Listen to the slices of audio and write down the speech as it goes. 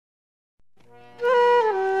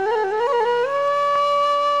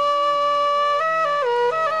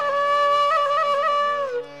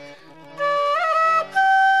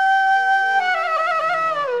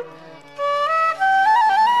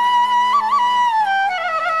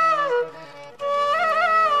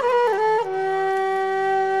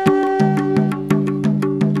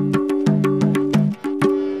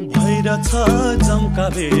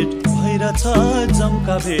भइरछ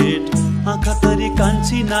जम्का भेट आँखा तरी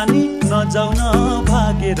कान्छी नानी नजाउन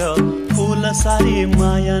भागेर फूल सारी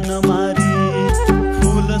माया नमारी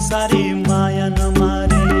फूल सारी माया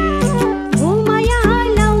नमारी हो माया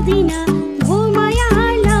लाउँदिन हो माया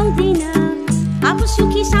लाउँदिन आफू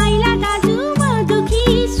सुखी साइला दाजु म दुखी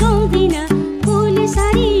सुँदिन फूल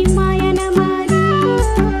सारी माया नमारी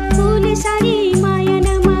फूल सारी माया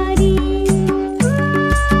नमारी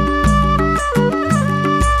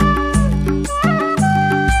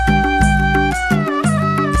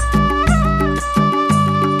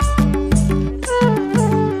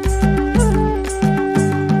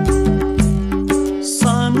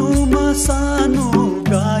सानो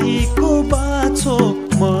गाईको बाछो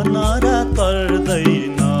मनरा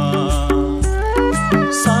तर्दैन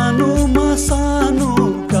सानोमा सानो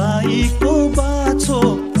गाईको बाछो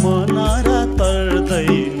मनरा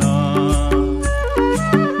तर्दैन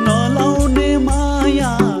नलाउने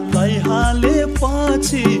माया लैहाले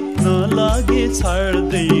पछि नलगी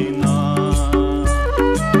छाड्दैन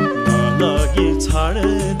नलगी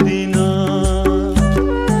छाड्दैन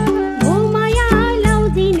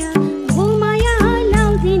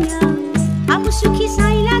सुखी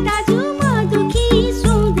साइला दाजु म दुखी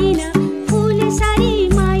सुँदिन फूल सारी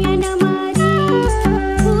माया नमारी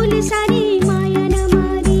फूल सारी माया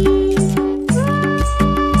नमारी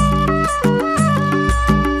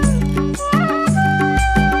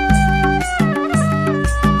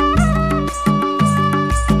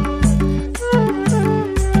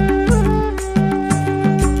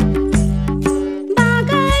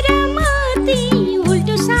बागरमती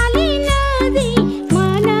उल्टो साली नदी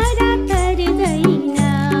मनरा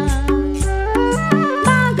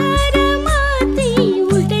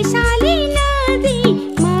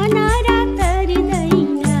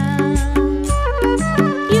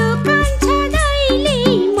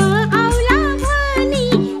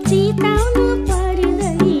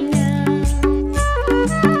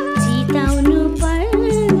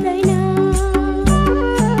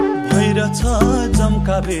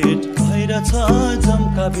भइरछ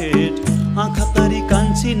जम्का भेट आँखा तरी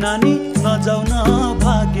कान्छी नानी नजाउन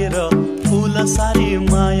भागेर फूल सारी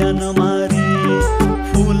माया नमारी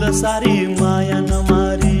फूल सारी माया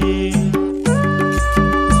नमारी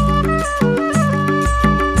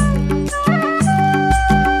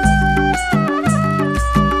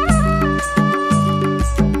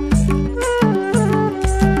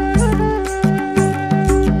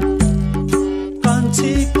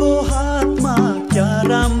कान्छीको हातमा क्या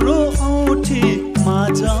राम्रो औठी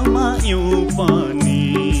माझमा इउँ पनि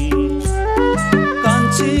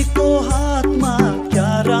कान्छीको हातमा क्या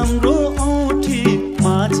राम्रो औठी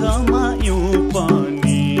माझमा इउँ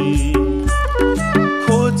पनि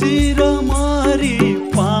खोजी र मरी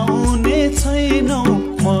पाउने छैनौ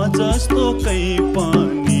म जस्तो कहीँ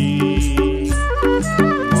पनि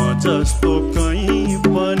म जस्तो कहीँ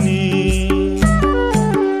पनि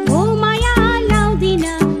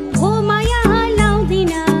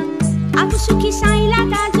सुखी साइला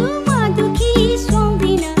दाजु म दुखी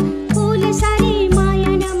सुँदिन फूल सारी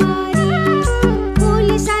माया नमारी फूल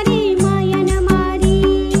सारी माया नमारी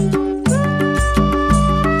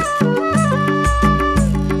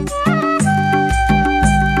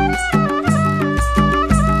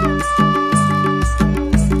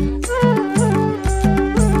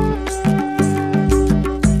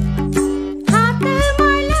हातमा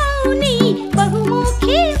लाउने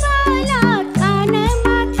बहुमुखी वाला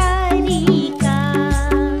कानमा तारिका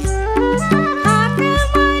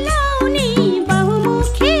हातमा लाउने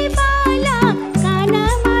बहुमुखी वाला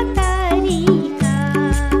कानमा तारिका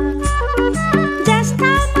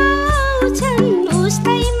जस्तामा आउँछन्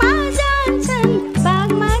उस्तैमा जान्छन्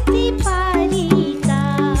बागमती पारिका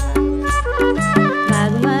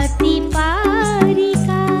बागमती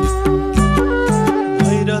पारिका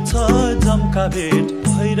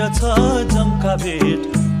भइरछ जम्का भेट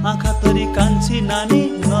आँखा तरी कान्छी नानी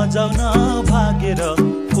नजाउन भागेर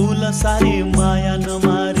फूल सारी माया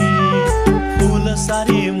नमारी फूल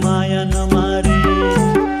सारी माया नमारी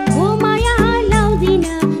हो माया लाउँदिन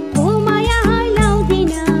हो माया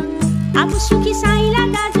लाउँदिन आफू सुखी साइला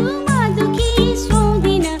दाजु म दुखी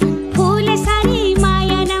सुँदिन फूल सारी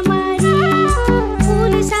माया नमारी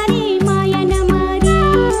फूल सारी माया नमारी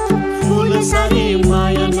फूल सारी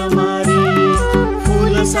माया नमारी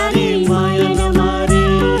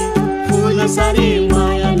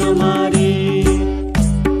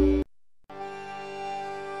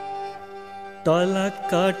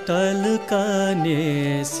कटल कनेसियो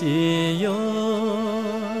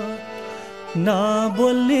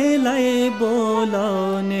नबोल्नेलाई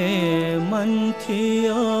बोलाउने मन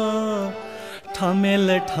थियो ठमेल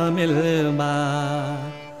ठमेलमा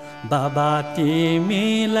बाबा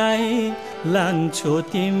तिमीलाई लान्छु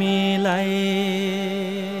तिमीलाई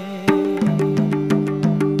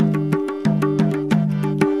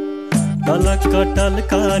कटल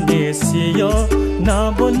कनेसियो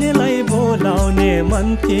नबोल्नेलाई बोलाउने मन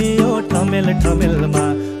थियो ठमेल ठमेलमा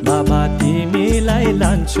बाबा तिमीलाई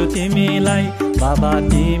लान्छु तिमीलाई बाबा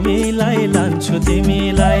तिमीलाई लान्छु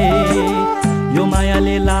तिमीलाई यो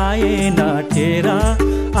मायाले लाएन ठेरा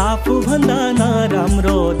आफूभन्दा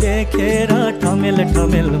नराम्रो देखेर ठमेल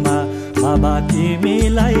ठमेलमा बाबा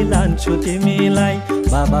तिमीलाई लान्छु तिमीलाई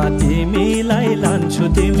बाबा तिमीलाई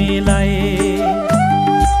लान्छु तिमीलाई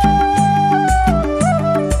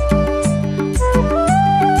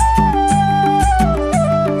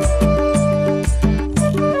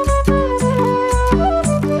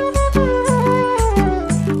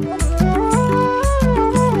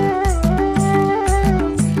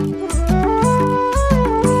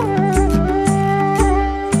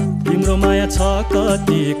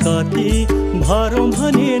कति कति भरौँ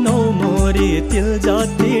भने नौ मोरी तिल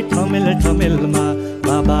जति ठमेल ठमेलमा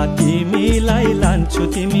बाबा तिमीलाई लान्छु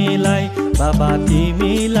तिमीलाई बाबा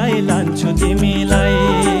तिमीलाई लान्छु तिमीलाई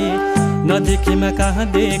नदेखेमा कहाँ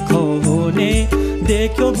देखौ हुने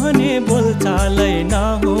देख्यो भने बोलचालै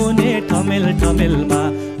नहुने ठमेल ठमेलमा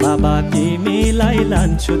बाबा तिमीलाई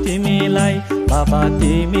लान्छु तिमीलाई बाबा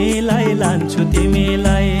तिमीलाई लान्छु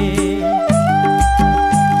तिमीलाई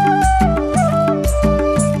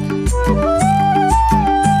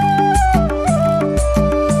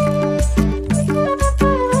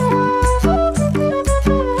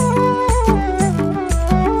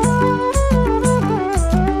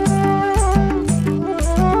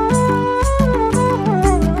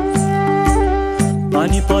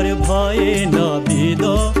पानी पर्यो भएन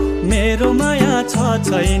बिदो मेरो माया छ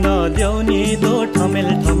छैन देउनी दो ठमेल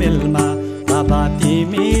ठमेलमा बाबा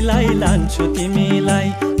तिमीलाई लान्छु तिमीलाई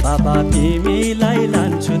बाबा तिमीलाई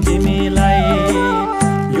लान्छु तिमीलाई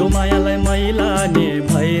यो मायालाई मैलाने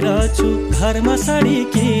भइरहेछु घरमा साडी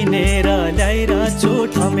किनेर ल्याइरहेछु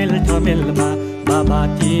ठमेल ठमेलमा बाबा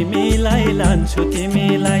तिमीलाई लान्छु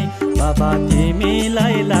तिमीलाई बाबा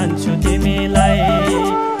तिमीलाई लान्छु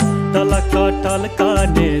तिमीलाई तल कटल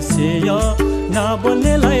कनेसियो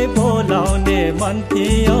नबोल्नेलाई बोलाउने मन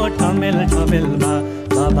थियो ठमेल ठमेलमा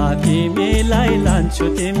बाबा तिमीलाई लान्छु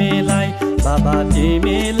तिमीलाई बाबा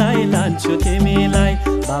तिमीलाई लान्छु तिमीलाई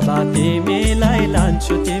बाबा तिमीलाई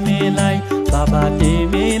लान्छु तिमीलाई बाबा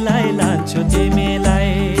तिमीलाई लान्छु तिमीलाई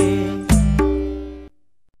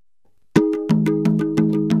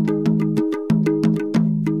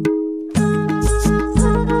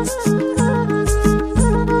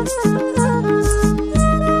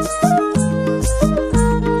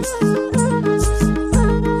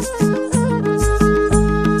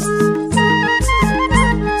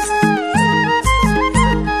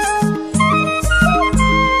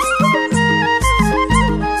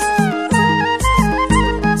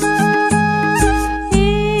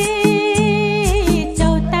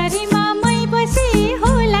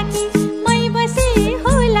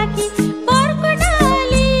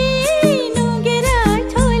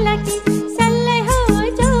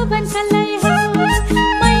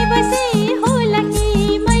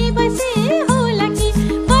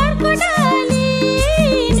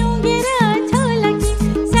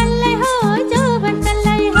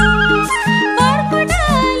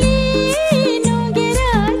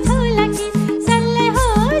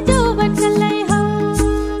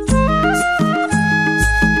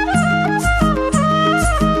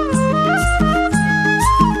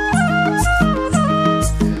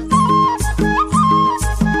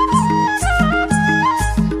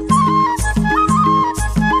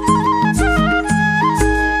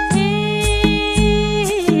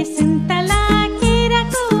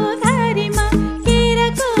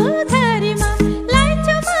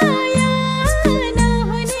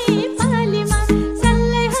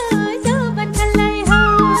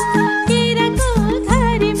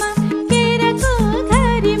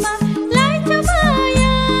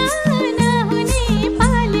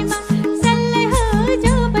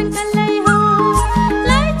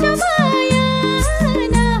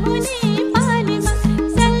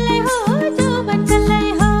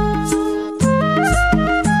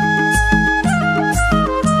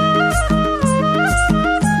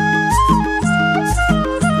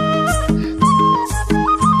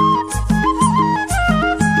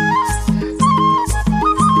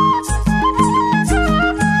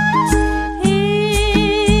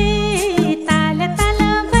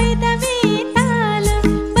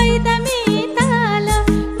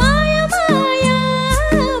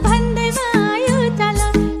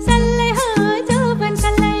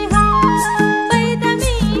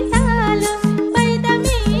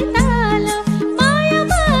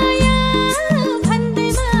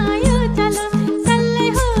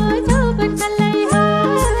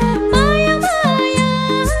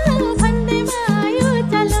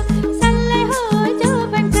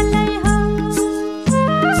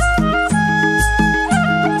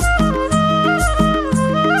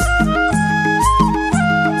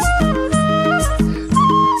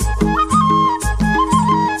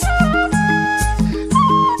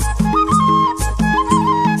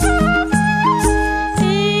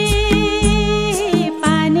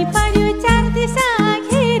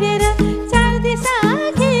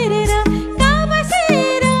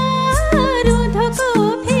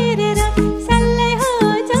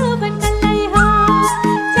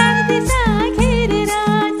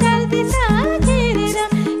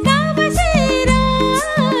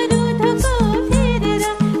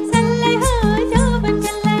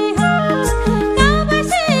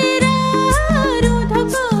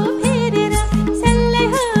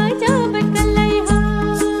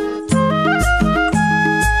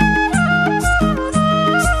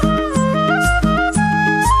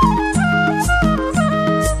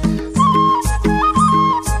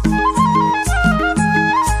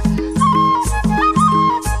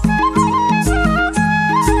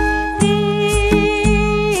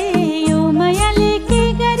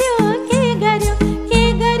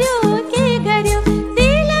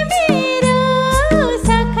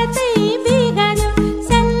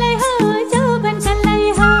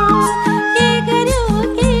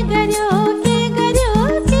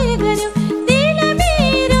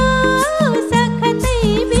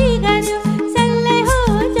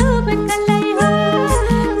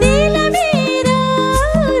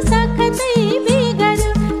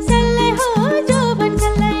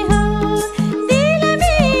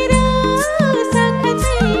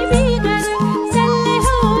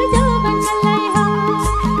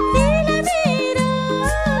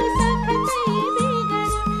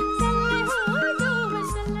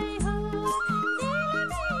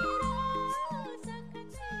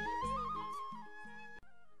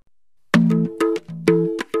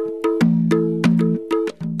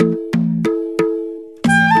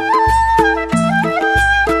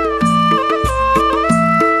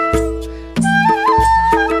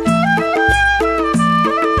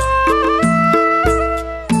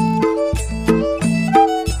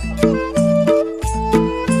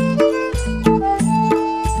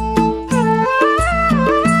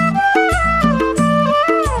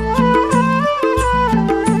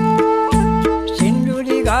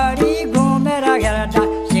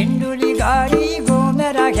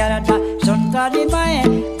सुन्तलीमै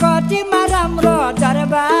कतिमा राम्रो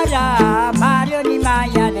दरबार मार्यो नि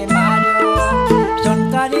मायाले मार्यो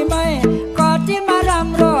सुन्तलीमै कतिमा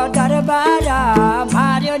राम्रो दरबार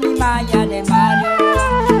मार्यो नि मायाले मार्यो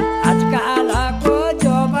आजकालको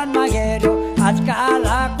जौवनमा हेर्यो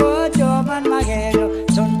आजकालको जौवनमा हेर्यो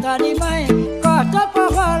सुन्तलीमै कस्तो पो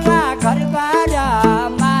होला घरबार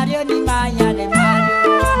मार्यो नि मायाले मार्यो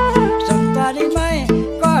सुन्तलीमै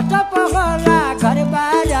कस्तो पो होला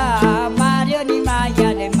घरबार मार्यो नि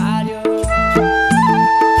मायाले मार्यो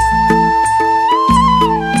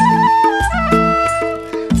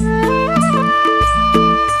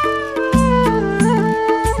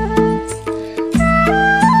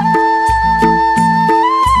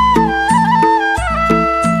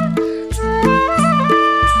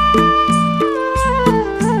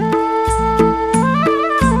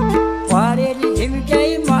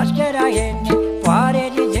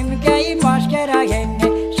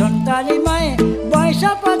सुन्तलीमै बैस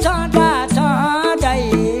पछाडा छँदै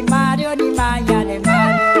मार्यो नि मायाले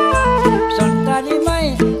मार्यो सुन्तलीमै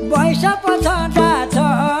बैस पछाडा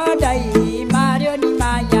छँदै मार्यो नि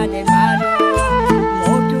मायाले मार्यो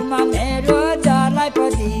मुटुमा मेरो जलाई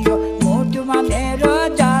पदियो मुटुमा मेरो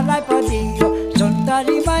जलाई पदियो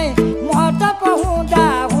सुन्तलीमै महत्त्व पहुँदा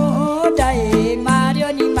हुँदै मार्यो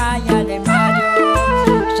नि मायाले मार्यो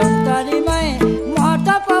सुन्तलीमै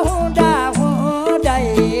महत्त्व पहुँदा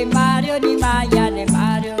मार्यो नि मायाले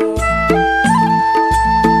मार्यो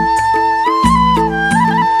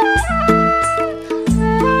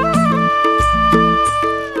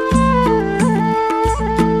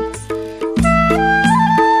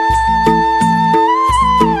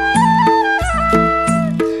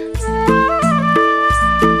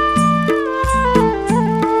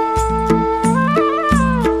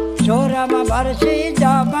सोह्रमा वर्षी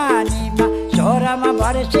जवानीमा सोह्रमा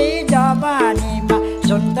वर्षी जवानीमा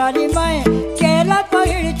सुन्तलीमै केला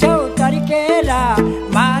पहिर्छौ तर्केर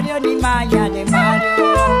मार्यो नि मायाले मार्यो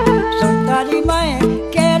सुन्तलीमै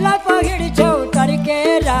केला पहिर्छौ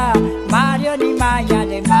तर्केर मार्यो नि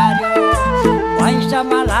मायाले मार्यो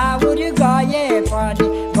भैँसमा लाउर गए पनि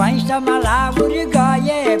भैँसमा लाउर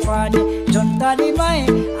गए पनि सुन्तलीमै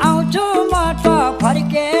आउँछु म त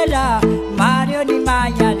फर्केर मार्यो नि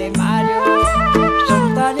मायाले मार्यो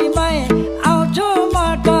सुन्तलीमै आउँछु म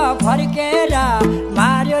त फर्केर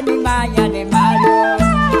मार्यो नि मायाले मार्यो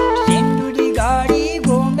सिन्दुरी घडी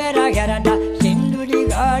घुमेर हेर्दा सिन्दुरी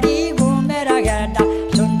घडी घुमेर हेर्दा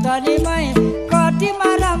सुन्तलीमै कतिमा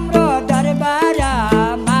राम्रो दरबार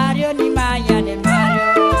मार्यो नि मायाले मार्यो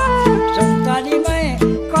सुन्तलीमै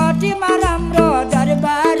कतिमा राम्रो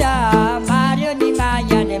दरबार मार्यो नि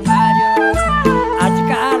मायाले मार्यो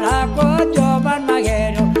आजकालको जौवनमा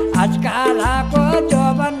हेर्यो आजकालको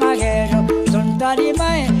जौवनमा हेर्यो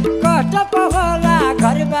सुन्तलीमै कस्तो पो होला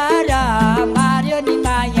घरबार मार्यो नि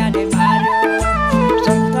मायाले मार्यो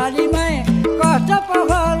सुन्तलीमै कस्तो पो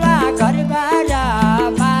होला घरबार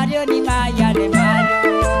मार्यो नि मायाले मार्यो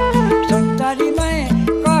सुन्तलीमै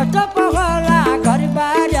कस्तो पो होला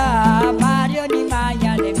घरबार मार्यो नि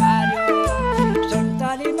मायाले मार्यो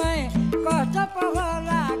सुन्तलीमै कस्तो पो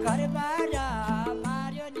होला घरबार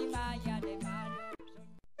मार्यो नि मायाले मार्यो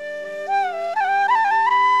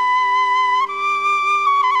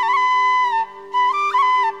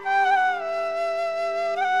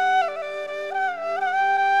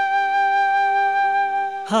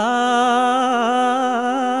हा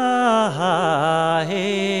हे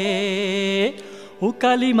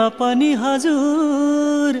उकालीमा पनि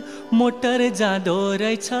हजुर मोटर जाँदो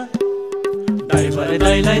रहेछ ड्राइभर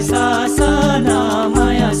दाइलाई सासना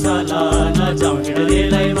माया साला नजाउँ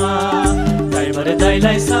हिँड्नेलैमा ड्राइभर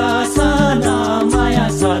दाइलाई सासना माया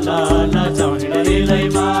साला नजाउँ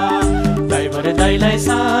हिँड्नेलैमा ड्राइभर दाइलाई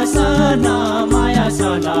सासना माया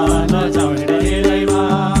साला नजाउँ हिँड्नेलैमा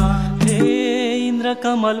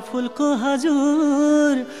कमल फुलको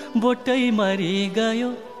हजुर बोटै मरि गयो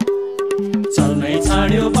चल्नै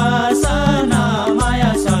छाड्यो बासना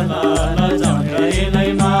माया साला नजाउँ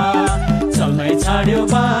हिँड्नेलैमा चल्नै छाड्यो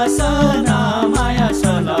बासना माया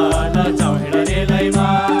साला नजाउँ हिँड्नेलैमा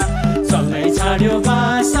चल्नै छाड्यो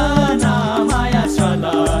बासना माया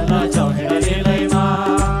साला नजाउँ हिँड्नेलैमा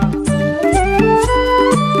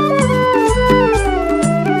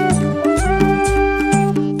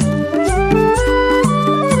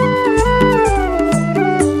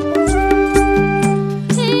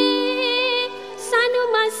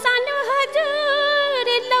सानो हजुर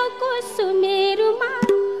लौको सुमेरुमा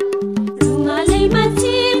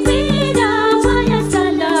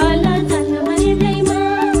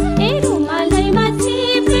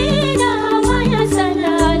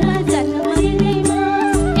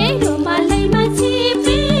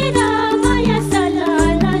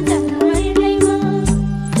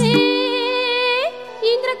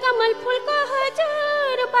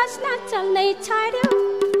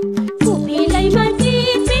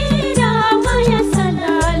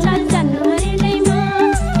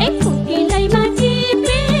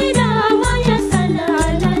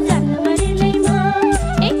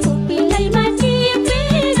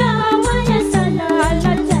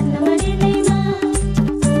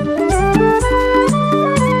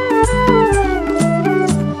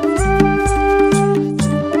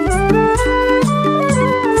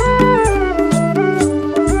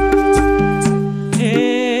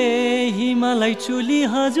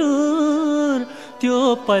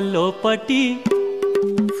पल्लोपट्टि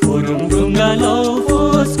फुरुङ ढुङ्गा लौ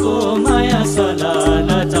फोसको माया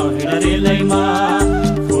सलाल जाउँ रेलैमा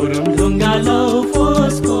फुरुङ ढुङ्गा लौ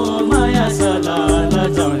फोसको माया सलाल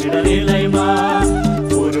जाउँ रेलैमा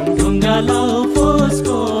फुरुङ ढुङ्गा लौ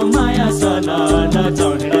फोसको माया सलाल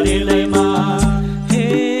जाउँ रेलैमा हे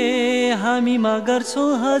हामीमा गर्छौ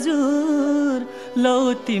हजुर लौ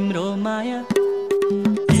तिम्रो माया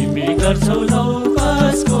तिमी गर्छौ लौ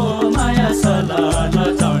कसको माया सलाल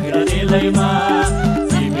जाउँ रेलैमा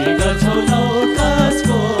तिमी गर्छौ लौ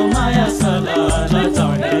कसको माया सलाल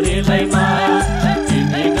जाउँ रेलैमा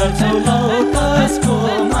तिमी गर्छौ लौ कसको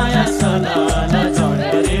माया सलाल जाउँ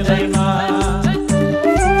रेलैमा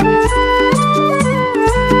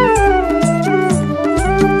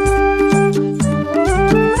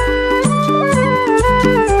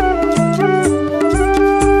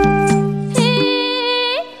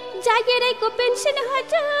पेन्सन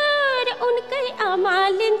हजार उनकै आमा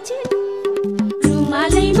लिन्छन् रुमा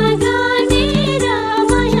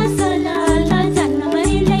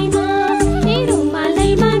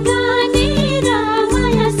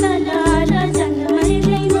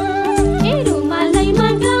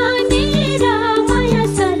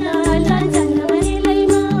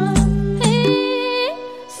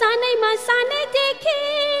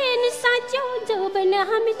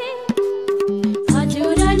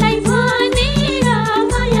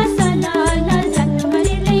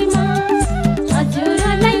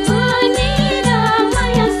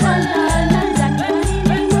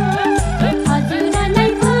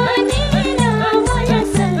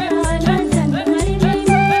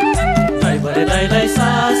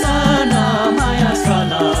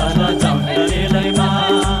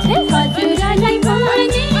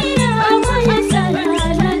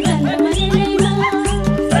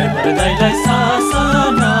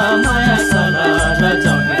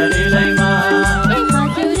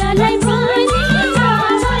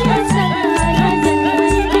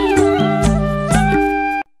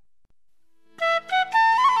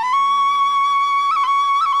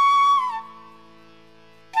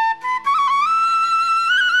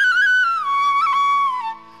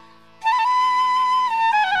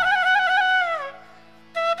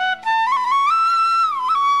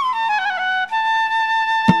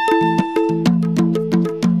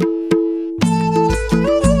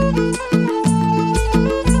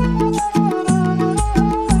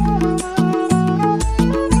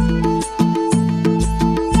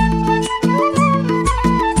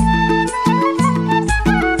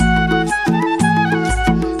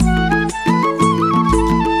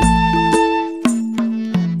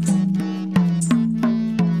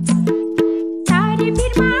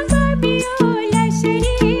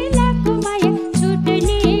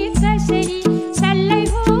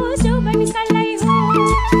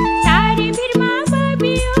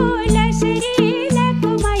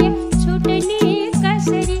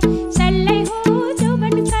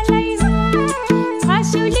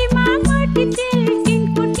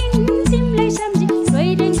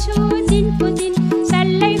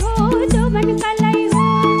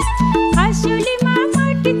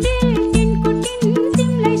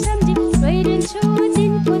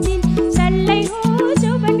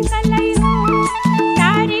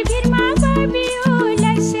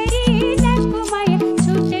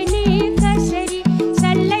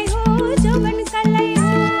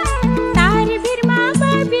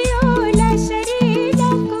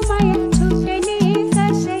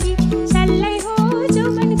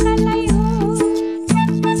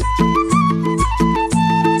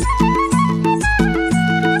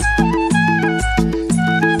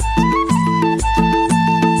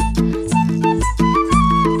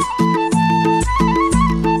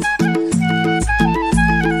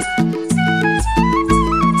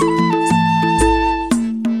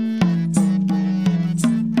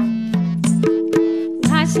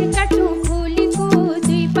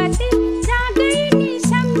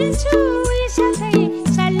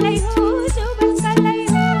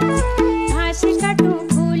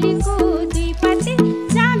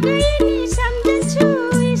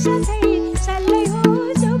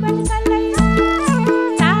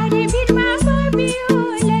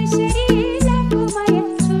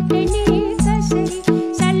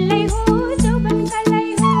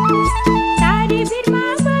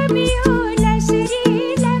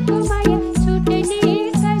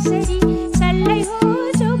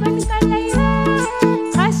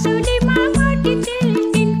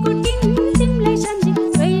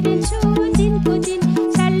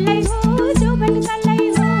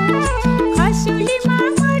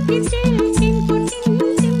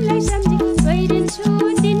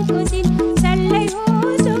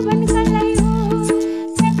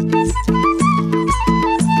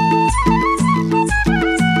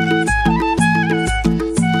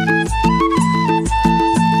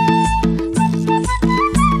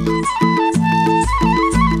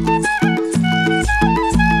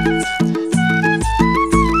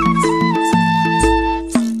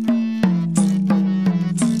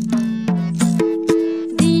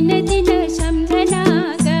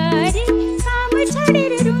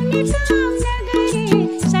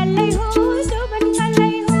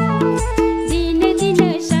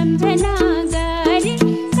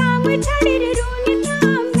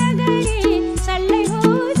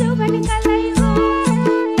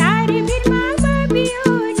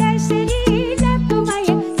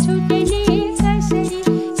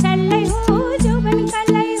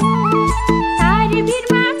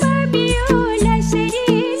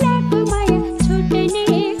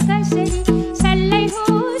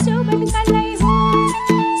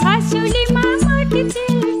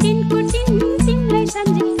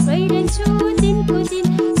गइरहन्छु दिनको दिन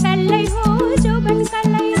सल्लै हो जोबन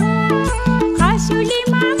कल्लै हो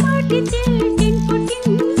खसुलीमा मोटी तिल टिनको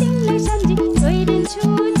टिन तिमीलाई सम्झी गइरहन्छु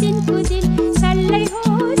दिनको दिन सल्लै हो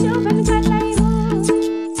जोबन कल्लै हो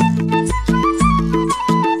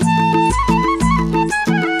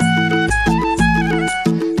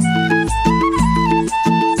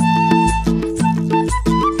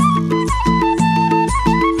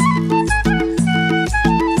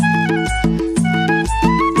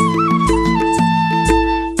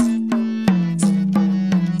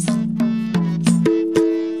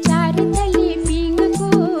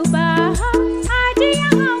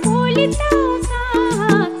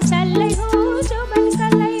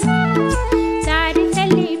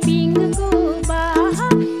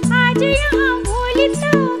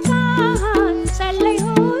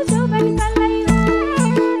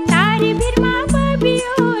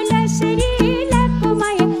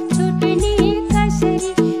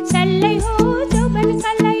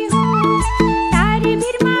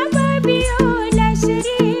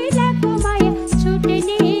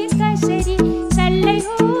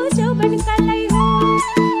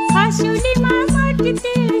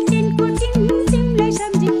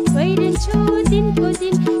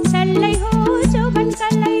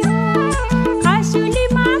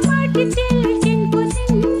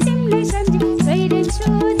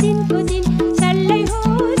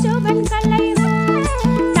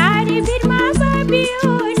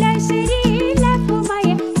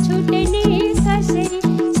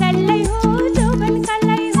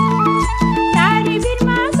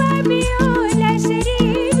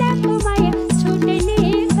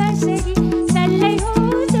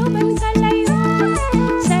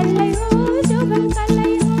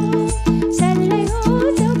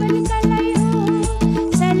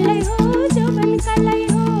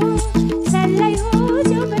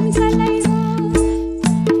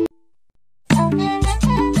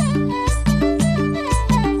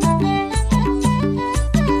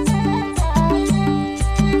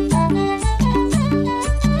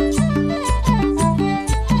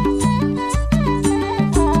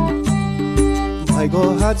गइगो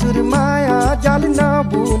हजुर माया जाल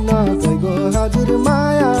नबुन गइगो हजुर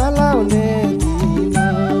माया लाउने दिन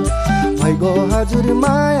भइगो हजुर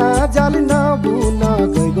माया जाल नबुन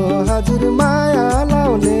गइगो हजुर माया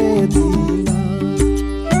लाउने दिन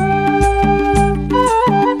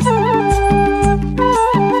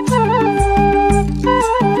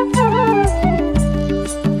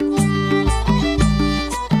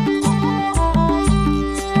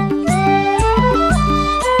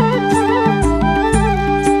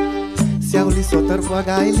सोतर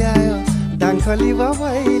बगाई ल्यायो दाङखली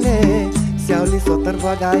बाबैले स्याउली सोतर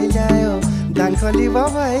बगाई ल्यायो दाङखली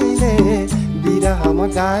बाबैले बिरहमा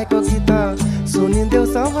गाएको गीत सुनिदेऊ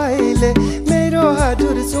सबैले मेरो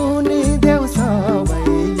हजुर सुनिदेऊ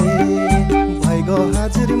सबैले भइगो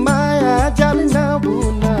हजुर माया जाल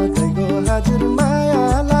नबुन गइगो हजुर माया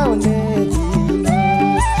लाउने दिन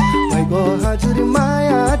भइगो हजुर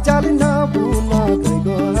माया जाल नबुन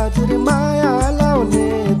गइगो हजुर माया लाउने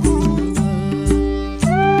दिन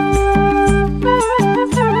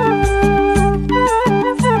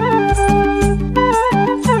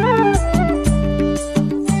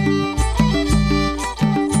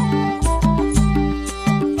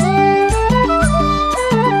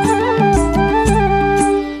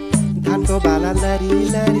लरी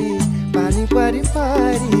लरी पानी परी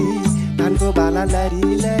परी धानको बाला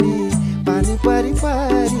लरी लरी पानी परी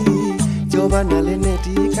परी जोबनले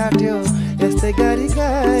नेटी काट्यो यस्तै गरी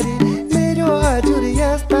गरी मेरो हजुर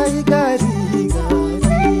यस्तै गरी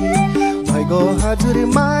गरी भइगो हजुर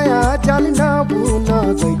माया जाल नबुन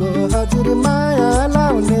गइगो हजुर माया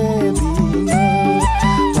लाउने दिन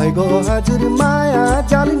भइगो हजुर माया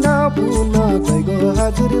जाल नबुन गइगो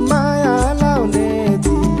हजुर माया लाउने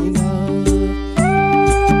दिन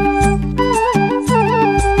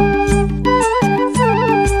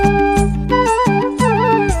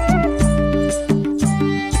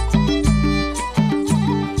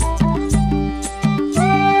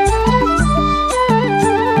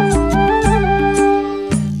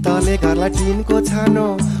घरलाई टिनको छानो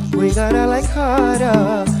भुइँगरालाई खर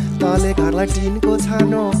तले घरलाई टिनको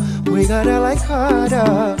छानो भुइँगरालाई खर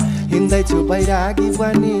हिँड्दैछु बैरागी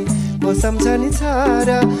बनी को सम्झनी छ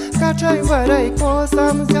र काठै भरै को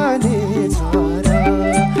सम्झनी छ र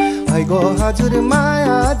भइगो हजुर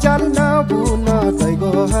माया जाल नबुन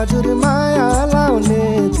गइगो हजुर माया लाउने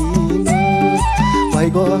दिन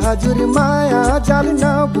भइगो हजुर माया जाल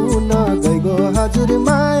नबुन गइगो हजुर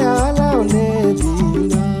माया लाउने दिन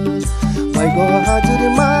भइगो हजुर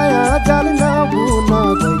माया जाल नबुन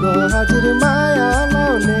गइगो हजुर माया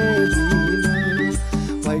लाउने दिन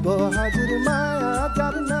गइगो हजुर माया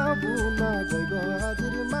जान नबुन गइगो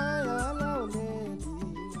हजुर माया लाउने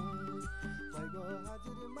दिन गइगो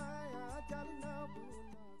हजुर माया जान नबुन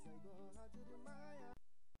गइगो हजुर माया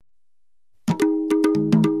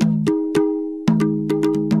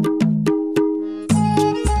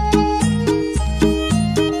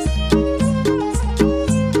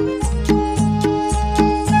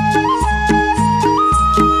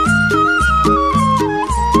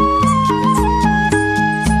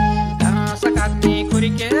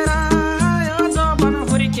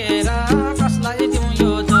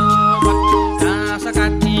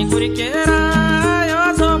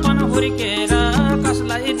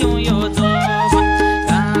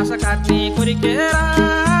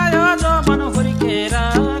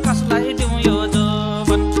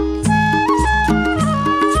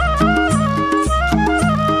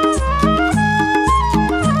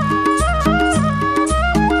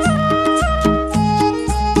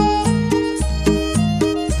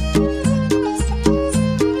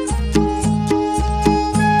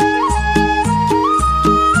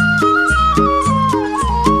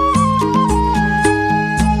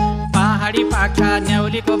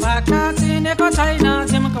न्याउलीको भाका चिनेको छैन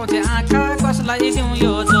झिम्काउँथे आँखा कसलाई दिउँ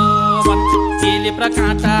यो जोबन किलिप र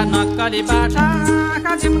काँटा नक्कली बाटा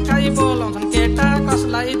आँखा झिम्काइ बोलाउँछन् केटा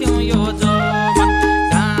कसलाई दिउँ यो जोबन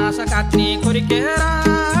घाँस काट्ने खुर्केर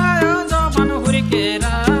यो जोबन हुर्केर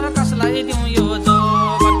कसलाई दिउँ यो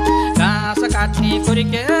जोबन घाँस काट्ने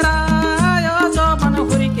खुर्केर यो जोबन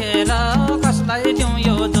हुर्केर कसलाई दिउँ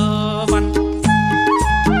यो जोबन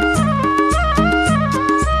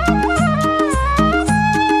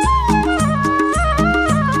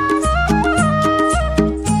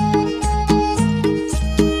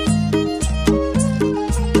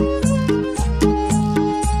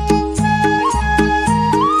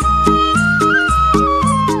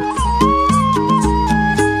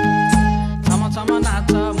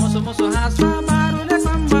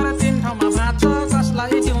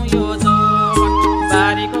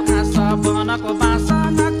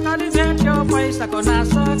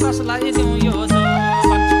कसलाई दिउँ यो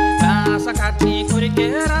जोबन घाँस काट्ने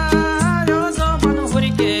खुर्केर यो जोबन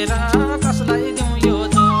हुर्केर कसलाई दिउँ यो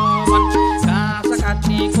जोबन घाँस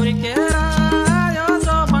काट्ने खुर्केर यो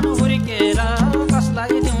जोबन हुर्केर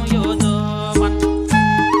कसलाई दिउँ यो जोबन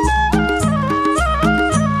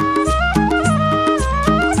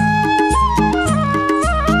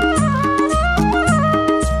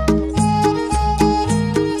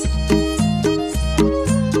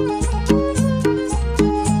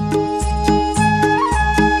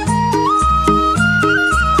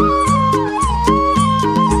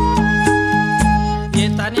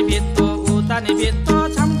भित्तो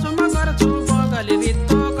छमछुम गर्छु बगली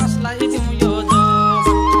भित्तो कसलाई दिउँ यो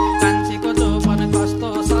जोबन कान्छीको जोबन कस्तो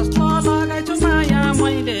सस्तो लगाइछु माया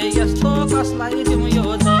मैले यस्तो कसलाई दिउँ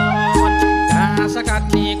यो जोबन घाँस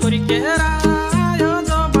काट्ने खुर्केर यो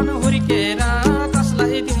जोबन हुर्केर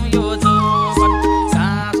कसलाई दिउँ यो जोबन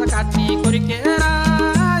घाँस काट्ने खुर्केर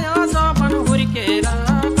यो जोबन हुर्केर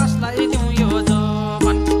कसलाई दिउँ यो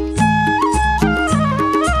जोबन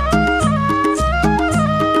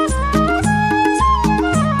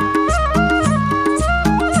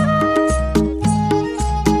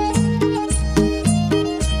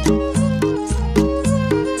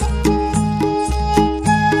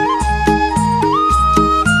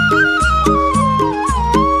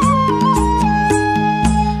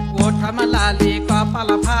कपाल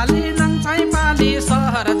फाली लङ्छै पाली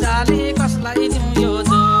सहर जाली कसलाई दिउँ यो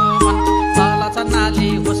जोबन तल छ नाली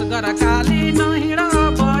होस गर काली नहिँड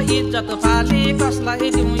अब इज्जत फाली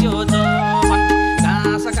कसलाई दिउँ यो जोबन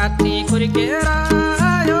घाँस काट्ने खुर्केर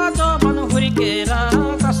यो जोबन हुर्केर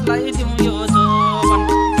कसलाई दिउँ यो जोबन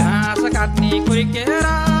घाँस काट्ने खुर्केर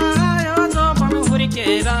यो जोबन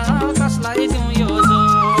हुर्केर कसलाई दिउँ यो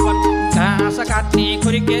जोबन घाँस काट्ने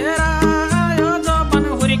खुर्केर यो जोबन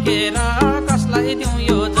हुर्केर कसलाई दिउँ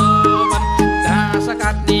यो जोबन घाँस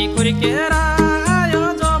काट्ने खुर्केर यो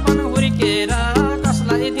जोबन हुर्केर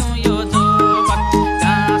कसलाई दिउँ यो जोबन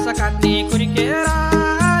घाँस काट्ने खुर्केर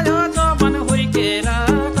यो जोबन हुर्केर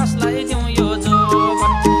कसलाई दिउँ यो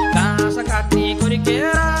जोबन घाँस काट्ने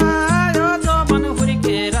खुर्केर यो जोबन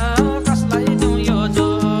हुर्केर कसलाई दिउँ यो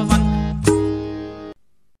जोबन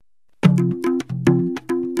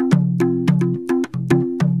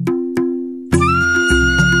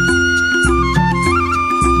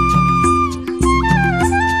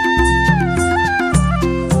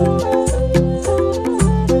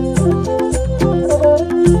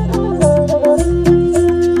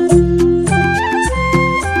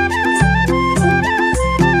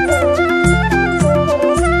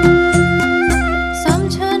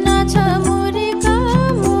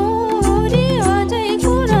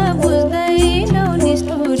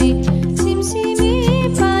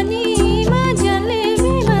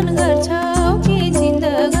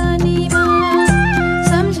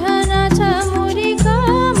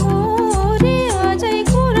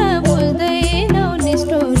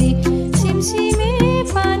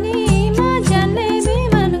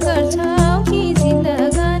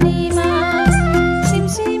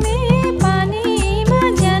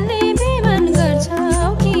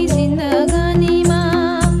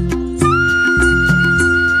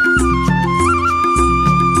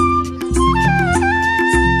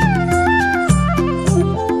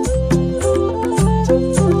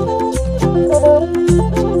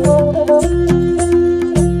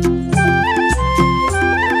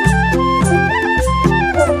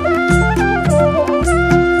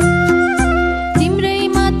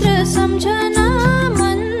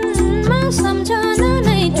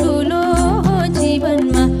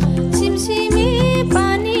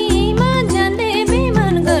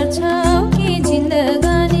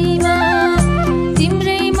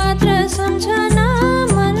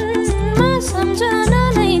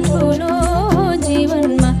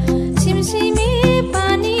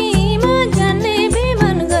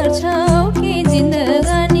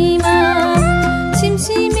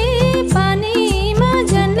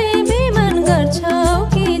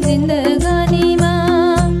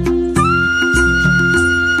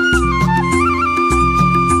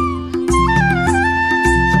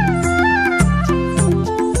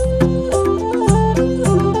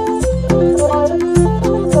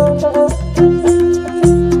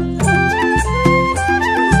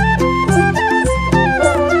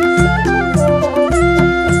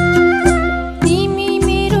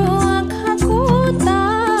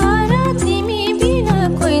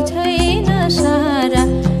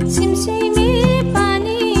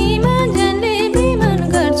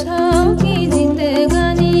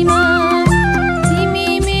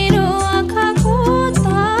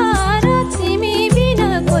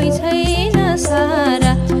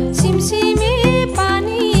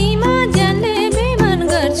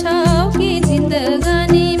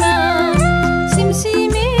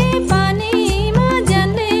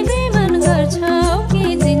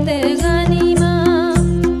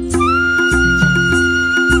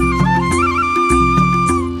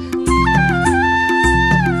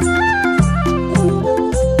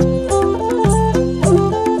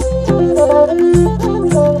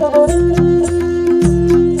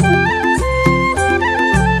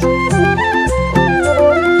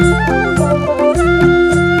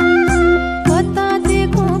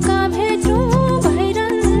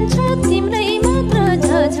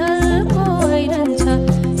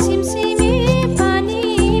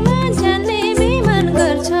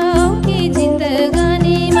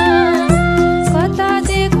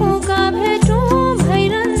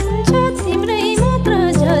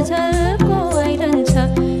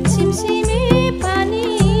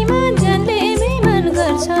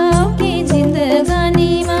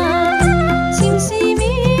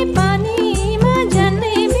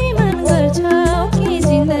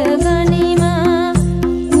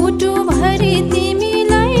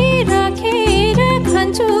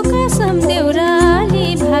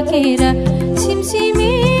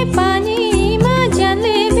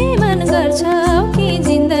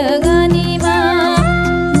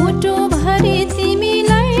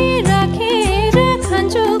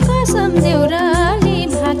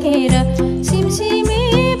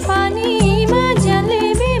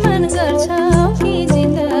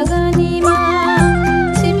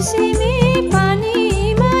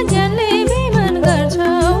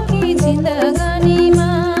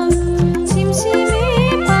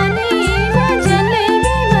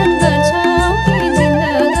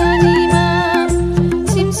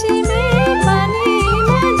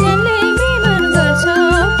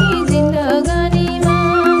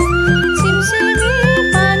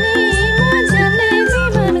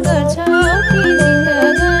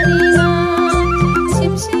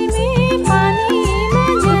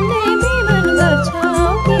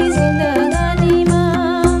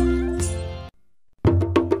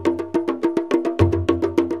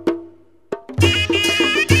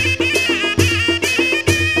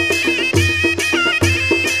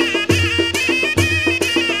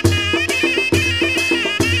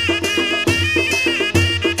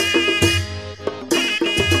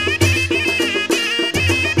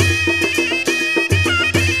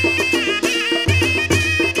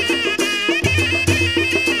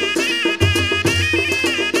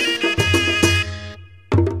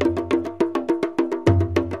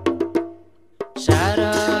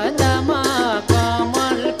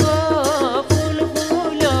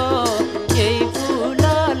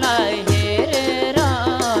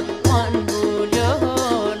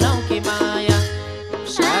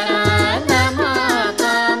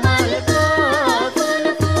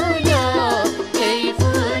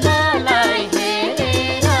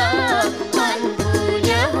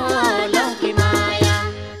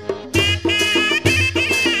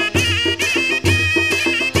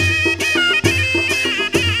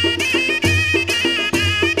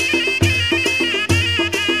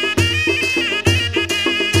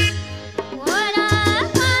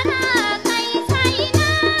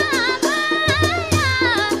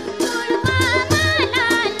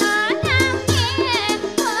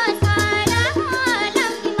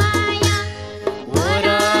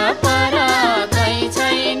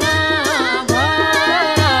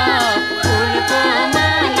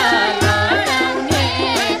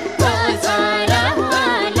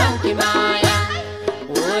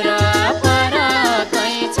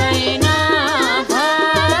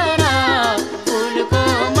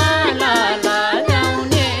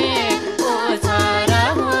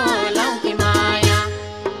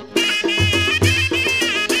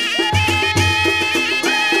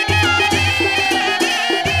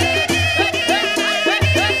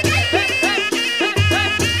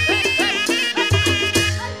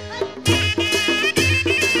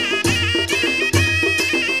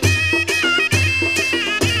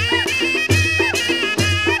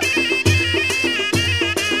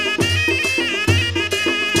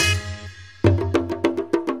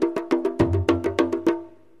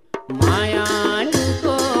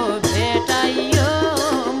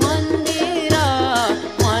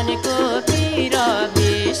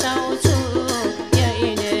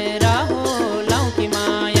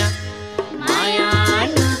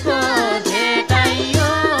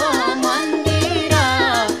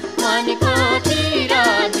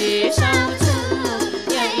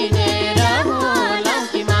किनेर होला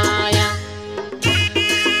कि माया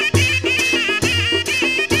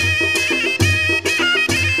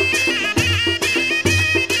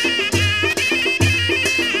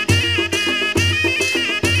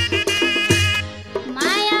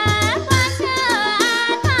माया पर्छ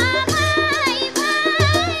आँखामै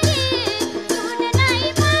भारी सुन नै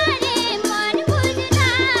परे मन बुझ्दा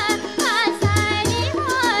कसरी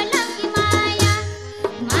होला कि माया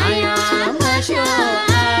माया बस्यो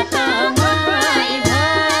आत्मा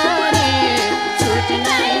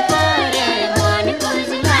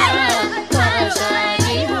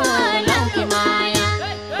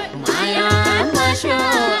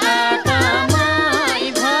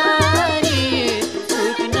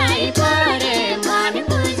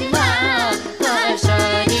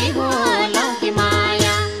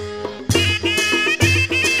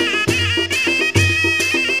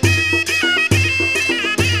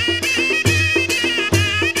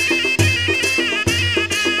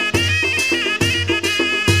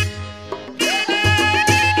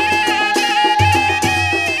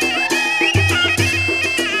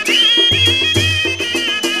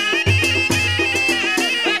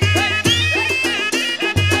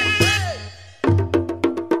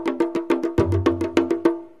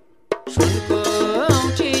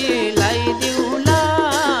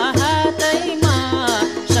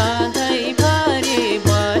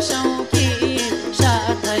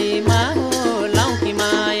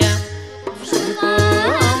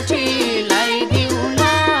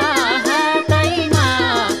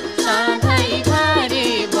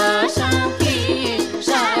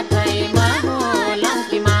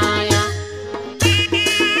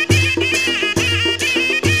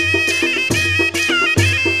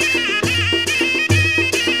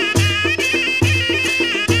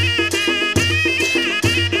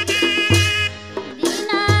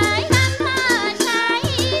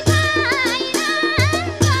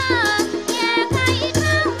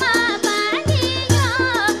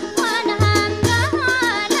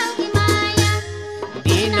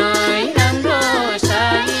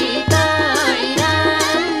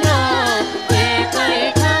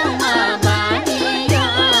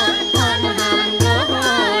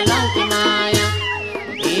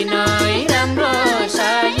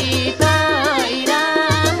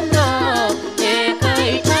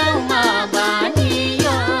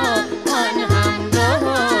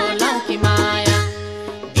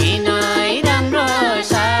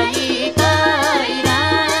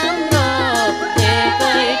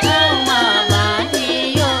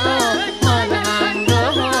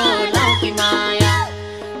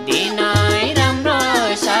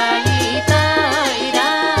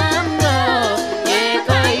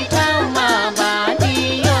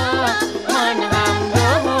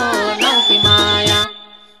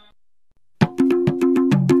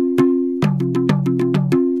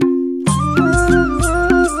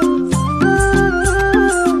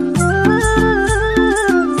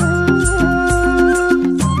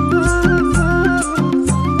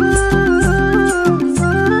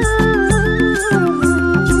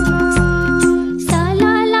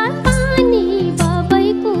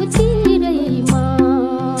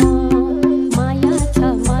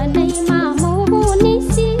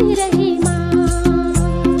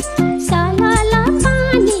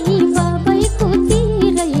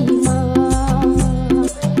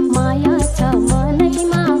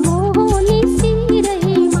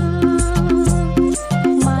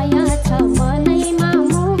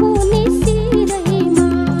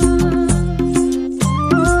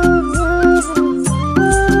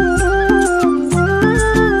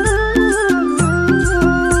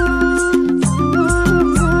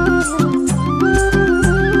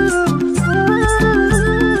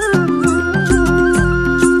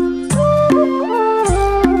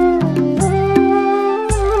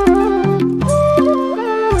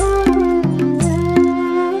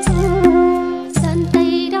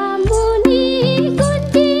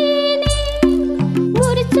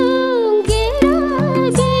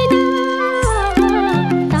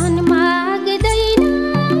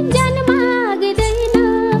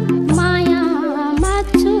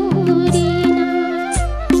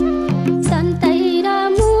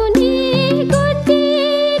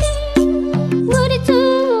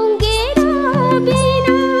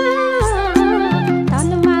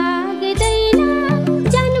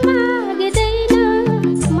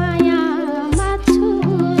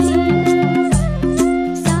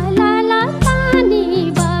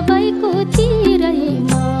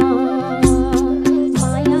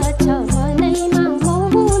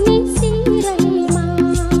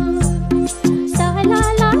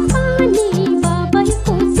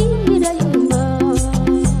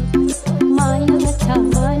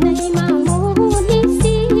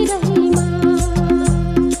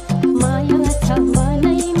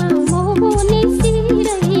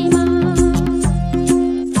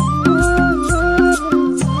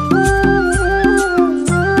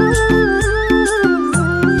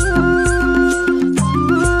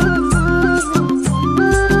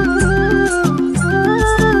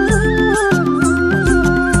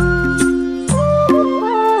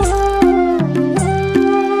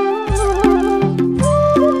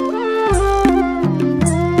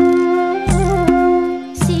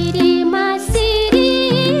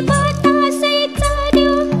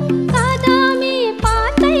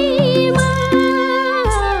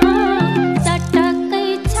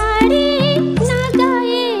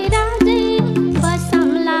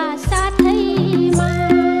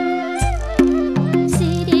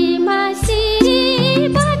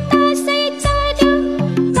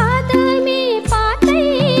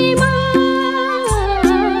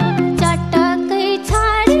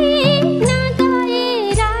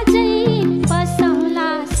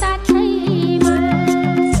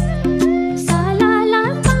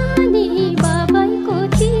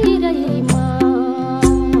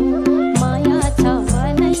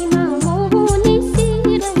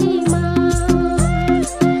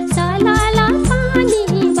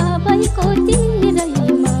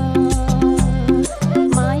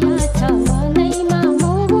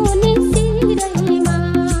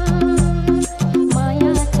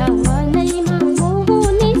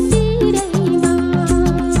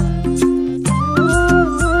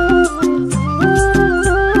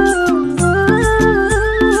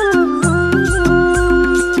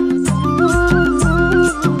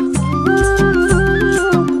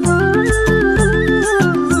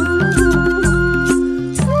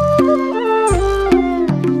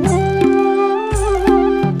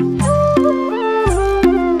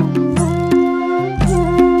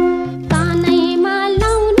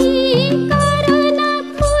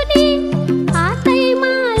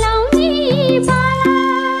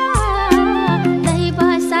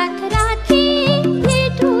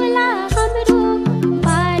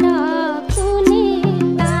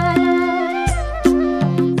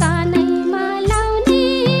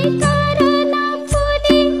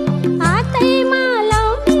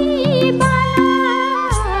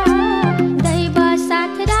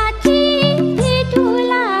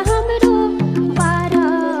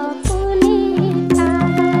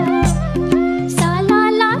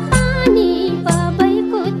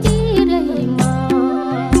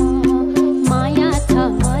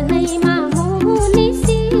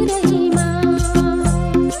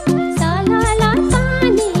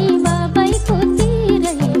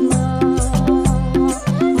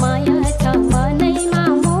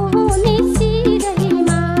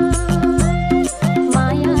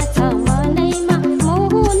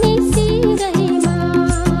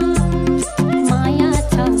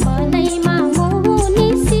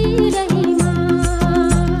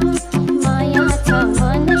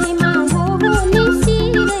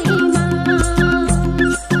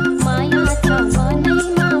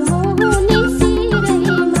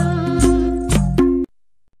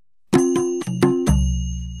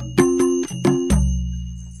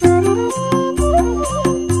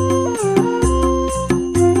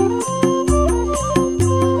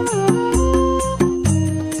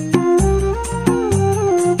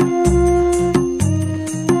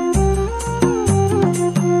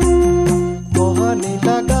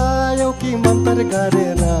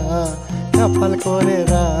कपाल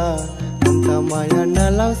कोरेर अन्त माया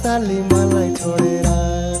नलाउ साली मलाई छोडेर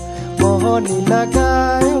मोहनी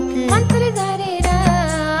लगायो कि मन्त्र गरेर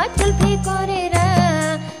जुल्फी कोरेर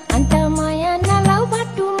अन्त माया नलाउ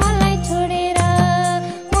बाटु मलाई छोडेर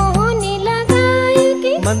मोहनी लगायो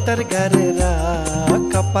कि मन्त्र गरेर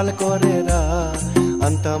कपाल कोरेर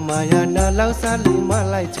अन्त माया नलाउ साली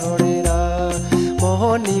मलाई छोडेर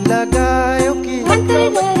मोहनी लगायो कि मन्त्र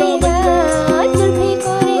गरेर जुल्फी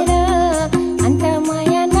कोरेर अन्त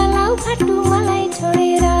माया नलाउ बाटु मलाई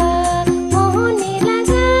छोडेर मोहनी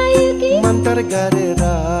लगायो कि मन्त्र गरेर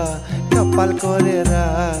कपाल कोरेर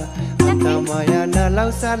अन्त माया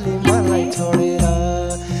नलाउ साली मलाई छोडेर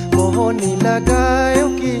मोहनी लगायो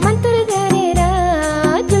कि मन्त्र गरेर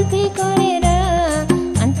जुल्फी कोरेर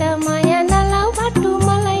अन्त माया नलाउ बाटु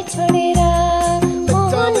मलाई छोडेर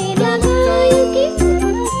मोहनी लगायो कि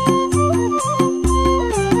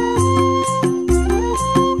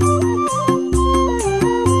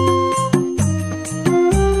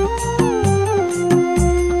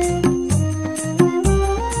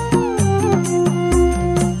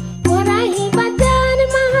मोराही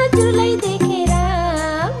बजारमा हजुरलाई देखेर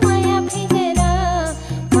माया फिजेर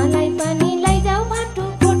मलाई पनि लैजाऊ बाटु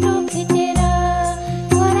फोटो खिचेर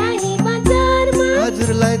मोराही बजारमा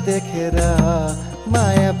हजुरलाई देखेर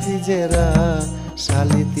माया फिजेर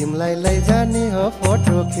साली तिमलाई लैजाने हो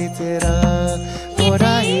फोटो खिचेर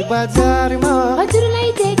मोराही बजारमा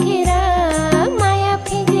हजुरलाई देखेर माया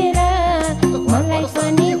फिजेर मलाई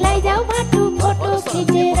पनि लैजाऊ बाटु फोटो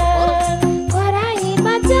खिचेर मोराही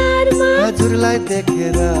बजारमा हजुरलाई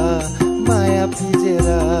देखेर माया फिजेर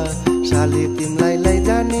साली तिमलाई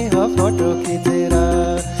लैजाने हो फोटो खिचेर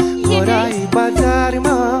मोराही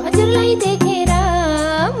बजारमा हजुरलाई देखेर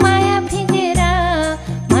माया फिजेर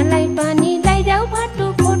मलाई पनि लैजाऊ बाटु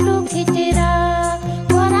फोटो खिचेर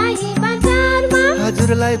मोराही बजारमा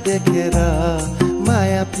हजुरलाई देखेर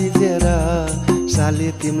माया फिजेर साली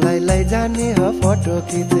तिमलाई लैजाने हो फोटो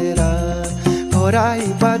खिचेर मोराही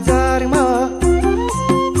बजारमा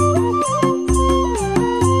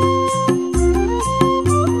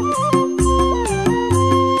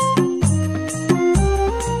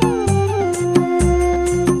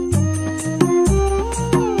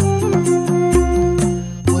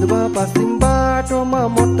पूर्व पश्चिम बाटोमा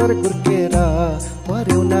मोटर गुर्केर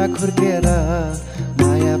पर्यो ना खुर्केर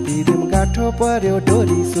माया पिरिम गाठो पर्यो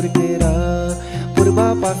डोरी सुर्केर पूर्व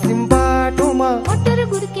पश्चिम बाटोमा मोटर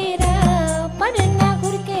गुर्केर परेना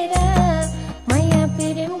गुर्केर माया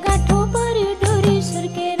प्रेम गाठो पर्यो डोरी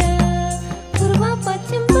सुर्केर पूर्व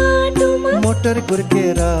पश्चिम बाटोमा मोटर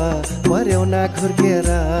गुर्केर पर्यो ना खुर्केर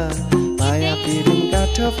माया पिरिम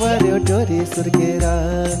गाठो पर्यो डोरी सुर्केर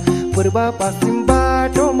पूर्व पश्चिम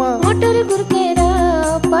बाटोमा मोटर गुर्केर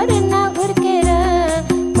परेना गुर्केर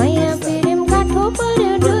माया प्रेम गाठो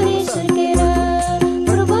पर्यो डोरी सुर्केर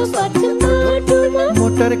पूर्व पश्चिम बाटोमा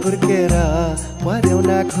मोटर गुर्केर पर्यो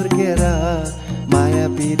ना खुर्केर माया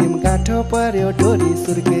पिरिम गाठो पर्यो डोरी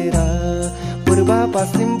सुर्केर पूर्व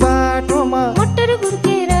पश्चिम बाटोमा मोटर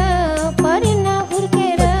गुर्केर परेना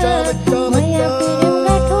गुर्केर माया प्रेम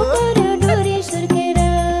गाठो पर्यो डोरी सुर्केर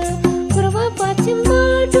पूर्व पश्चिम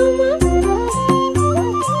बाटोमा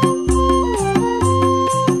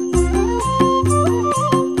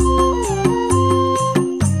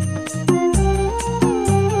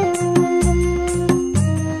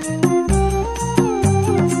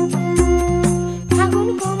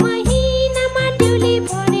फागुनको महिनामा डोली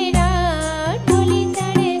भरेर डोली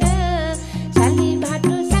चढेर साली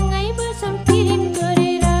भाटोसँगै बसौँ फिल्म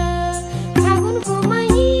जोडेर फागुनको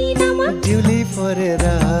महिनामा ड्युली फोरेर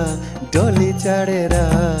डोली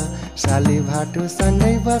चढेर साली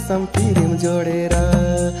भाटुसँगै बसौँ पिरिम जोडेर फागुनको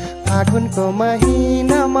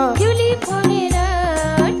महिनामा डोली भरेर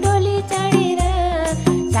डोली चढेर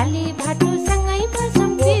साली भाटोसँगै बसौँ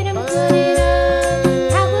फिल्म जोडेर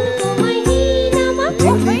फागुनको महिनामा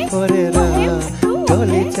ड्युली फोरेर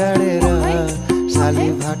डोली चढेर साली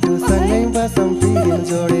भाटुसँगै बसौँ पिरिम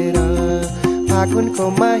जोडेर फागुनको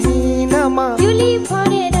महिनामा डोली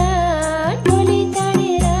भरेर डोली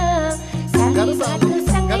चढेर साली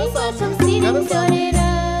भाटोसँगै बसौँ फिल्म जोडेर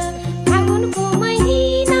फागुनको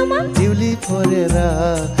महिनामा ड्युली फोरेर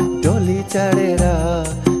डोली चढेर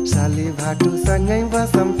साली भाटुसँगै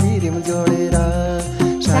बसौँ पिरिम जोडेर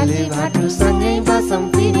साली भाटुसँगै बसौँ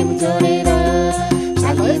पिरिम जोडेर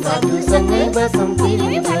साली भाटुसँगै बसौँ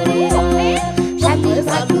पिरिम जोडेर साली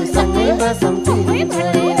भाटुसँगै बसौँ पिरिम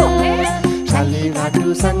जोडेर साली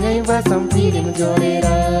भाटुसँगै बसौँ पिरिम जोडेर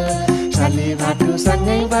साली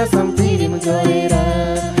भाटुसँगै बसौँ पिरिम जोडेर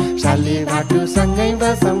साली भाटुसँगै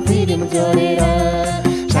बसौँ पिरिम जोडेर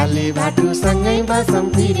साली भाटुसँगै बसौँ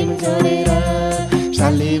पिरिम जोडेर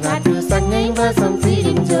साली भाटु सँगै बसौँ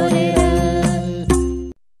सिरिङ जोडेर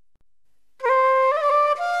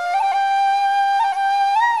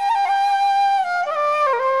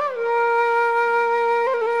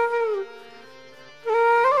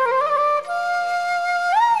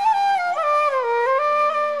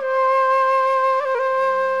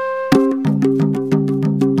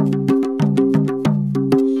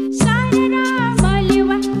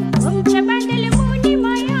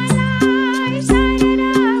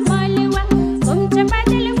Om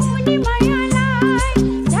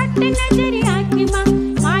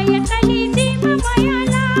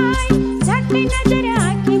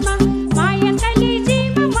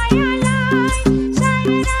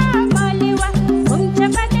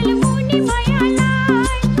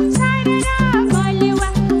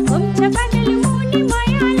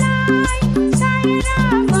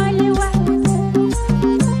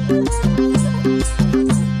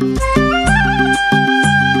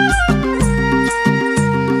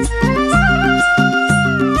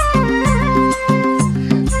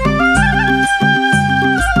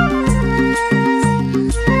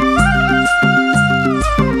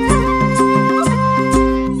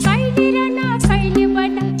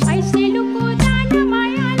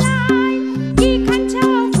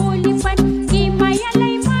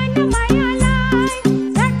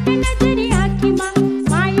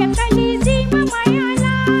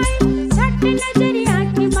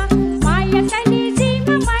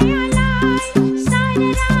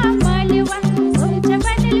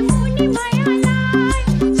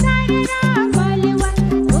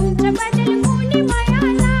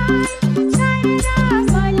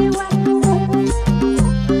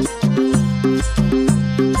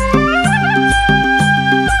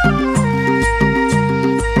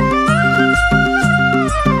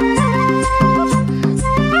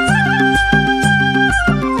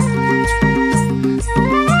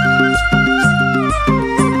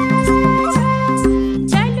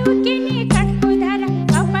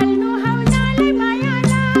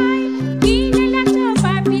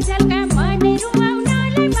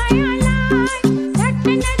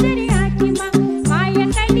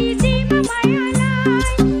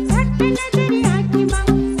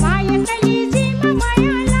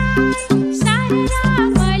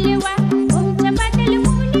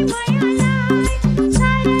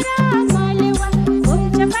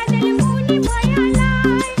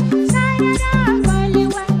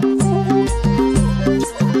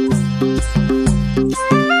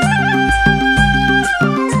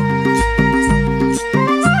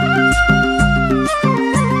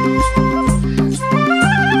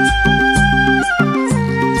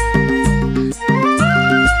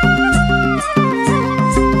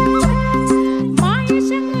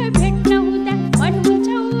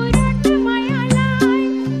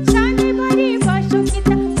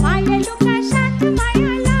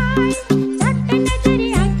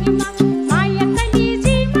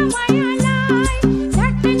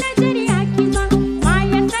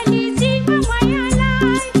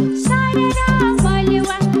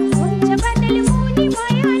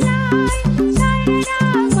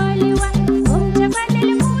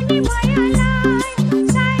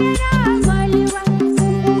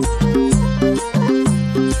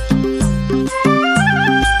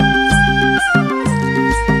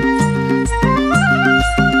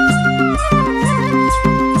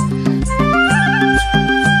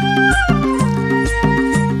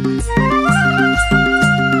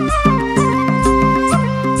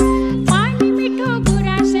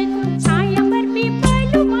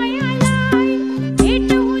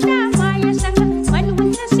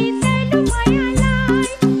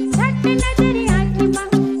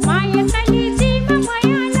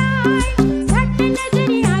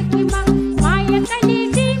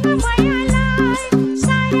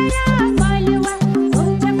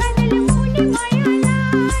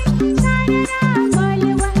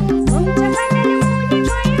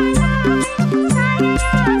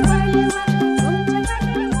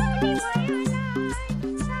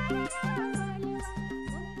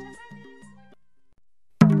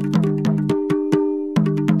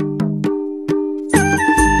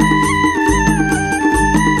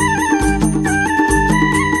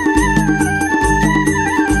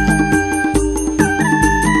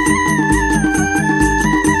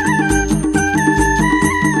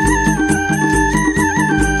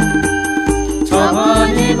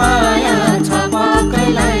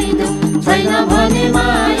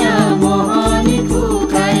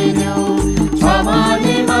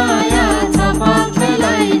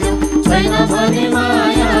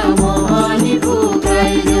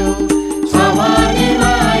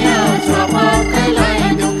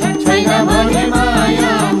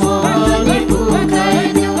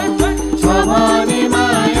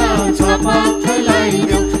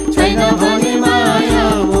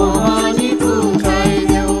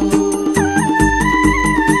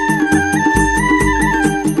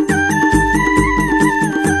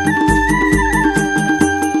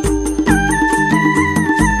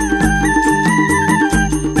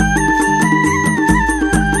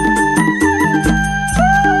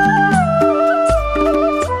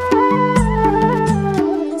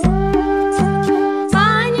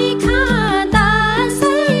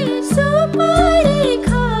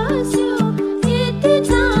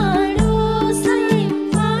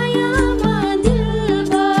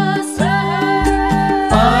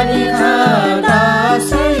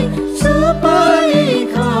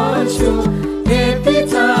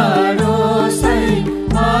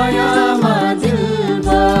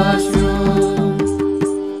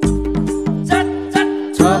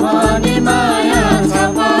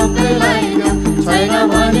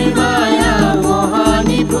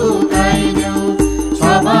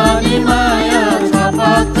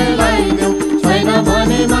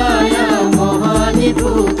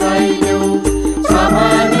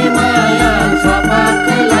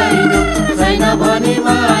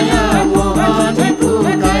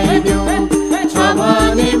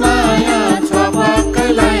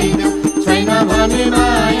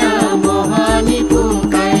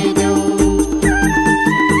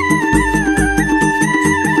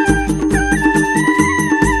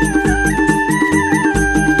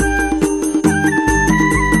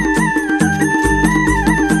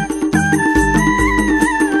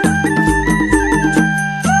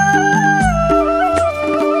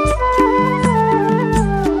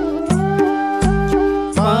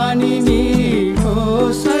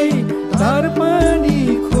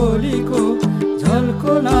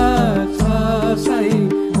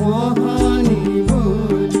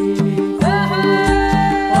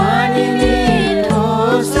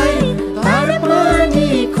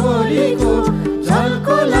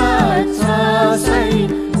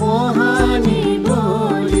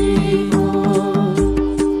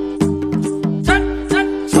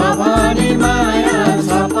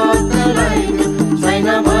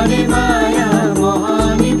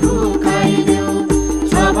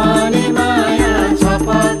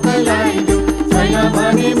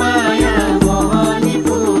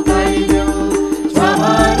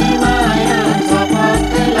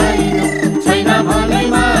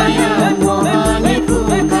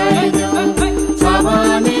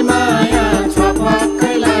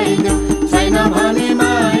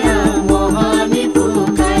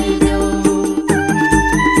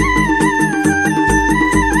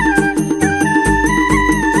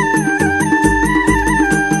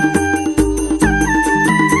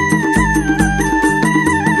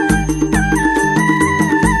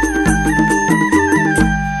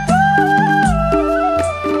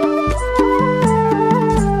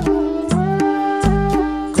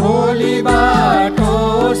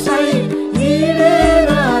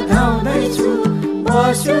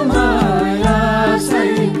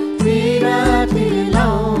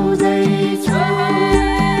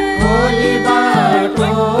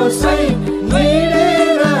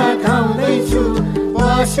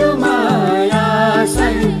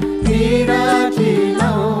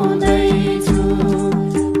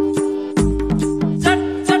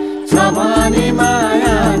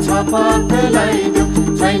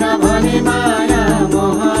पत्लाइदेऊ छैन भने माया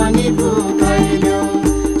मोहनी फुकाइदेऊ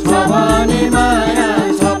छ भने माया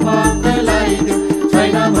छ पत्लाइदेऊ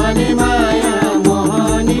छैन भने